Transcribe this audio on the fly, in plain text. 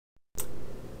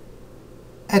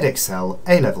Edexcel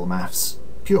A-Level Maths,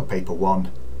 Pure Paper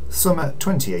 1, Summer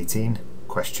 2018,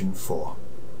 Question 4.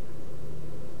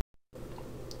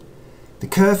 The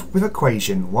curve with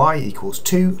equation y equals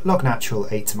 2 log natural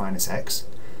 8 minus x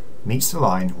meets the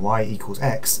line y equals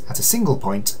x at a single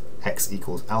point x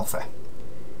equals alpha.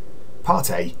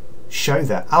 Part A, show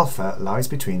that alpha lies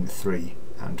between 3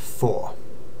 and 4.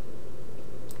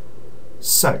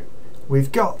 So,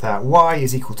 we've got that y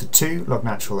is equal to 2 log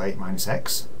natural 8 minus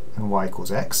x and y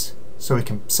equals x, so we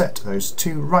can set those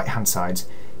two right hand sides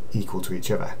equal to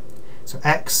each other. So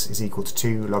x is equal to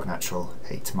 2 log natural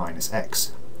 8 minus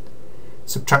x.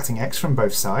 Subtracting x from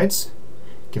both sides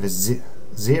give us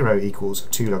 0 equals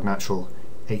 2 log natural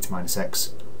 8 minus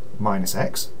x minus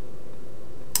x.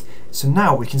 So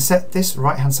now we can set this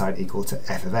right hand side equal to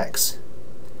f of x.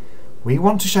 We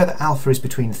want to show that alpha is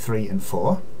between 3 and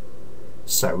 4,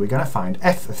 so we're going to find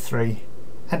f of 3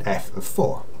 and f of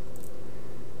 4.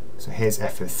 So here's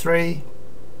f of 3,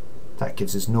 that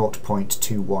gives us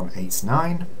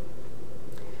 0.2189.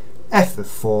 f of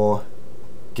 4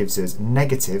 gives us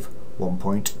negative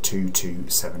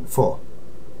 1.2274.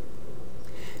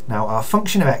 Now our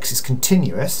function of x is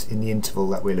continuous in the interval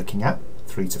that we're looking at,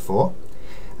 3 to 4,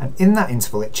 and in that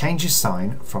interval it changes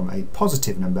sign from a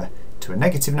positive number to a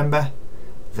negative number,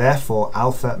 therefore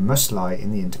alpha must lie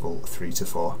in the interval 3 to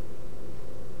 4.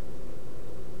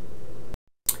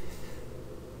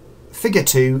 Figure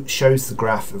 2 shows the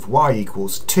graph of y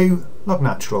equals 2 log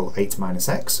natural 8 minus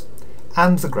x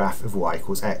and the graph of y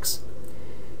equals x.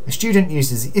 A student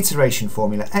uses the iteration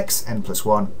formula xn plus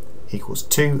 1 equals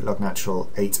 2 log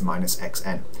natural 8 minus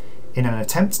xn in an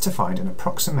attempt to find an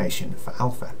approximation for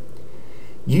alpha.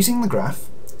 Using the graph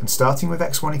and starting with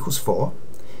x1 equals 4,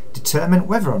 determine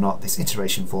whether or not this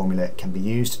iteration formula can be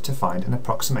used to find an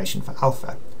approximation for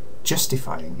alpha,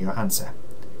 justifying your answer.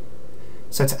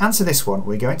 So to answer this one,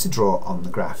 we're going to draw on the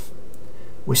graph.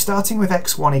 We're starting with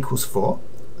x1 equals 4,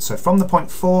 so from the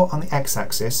point 4 on the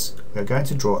x-axis, we're going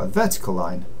to draw a vertical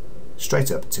line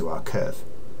straight up to our curve.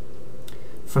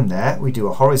 From there, we do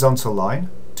a horizontal line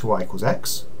to y equals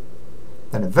x,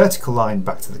 then a vertical line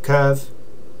back to the curve,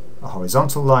 a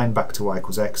horizontal line back to y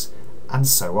equals x, and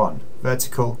so on.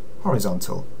 Vertical,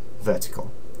 horizontal,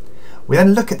 vertical. We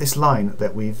then look at this line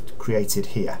that we've created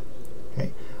here.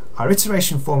 Okay. Our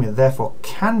iteration formula therefore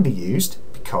can be used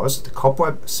because the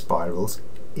cobweb spirals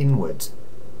inwards.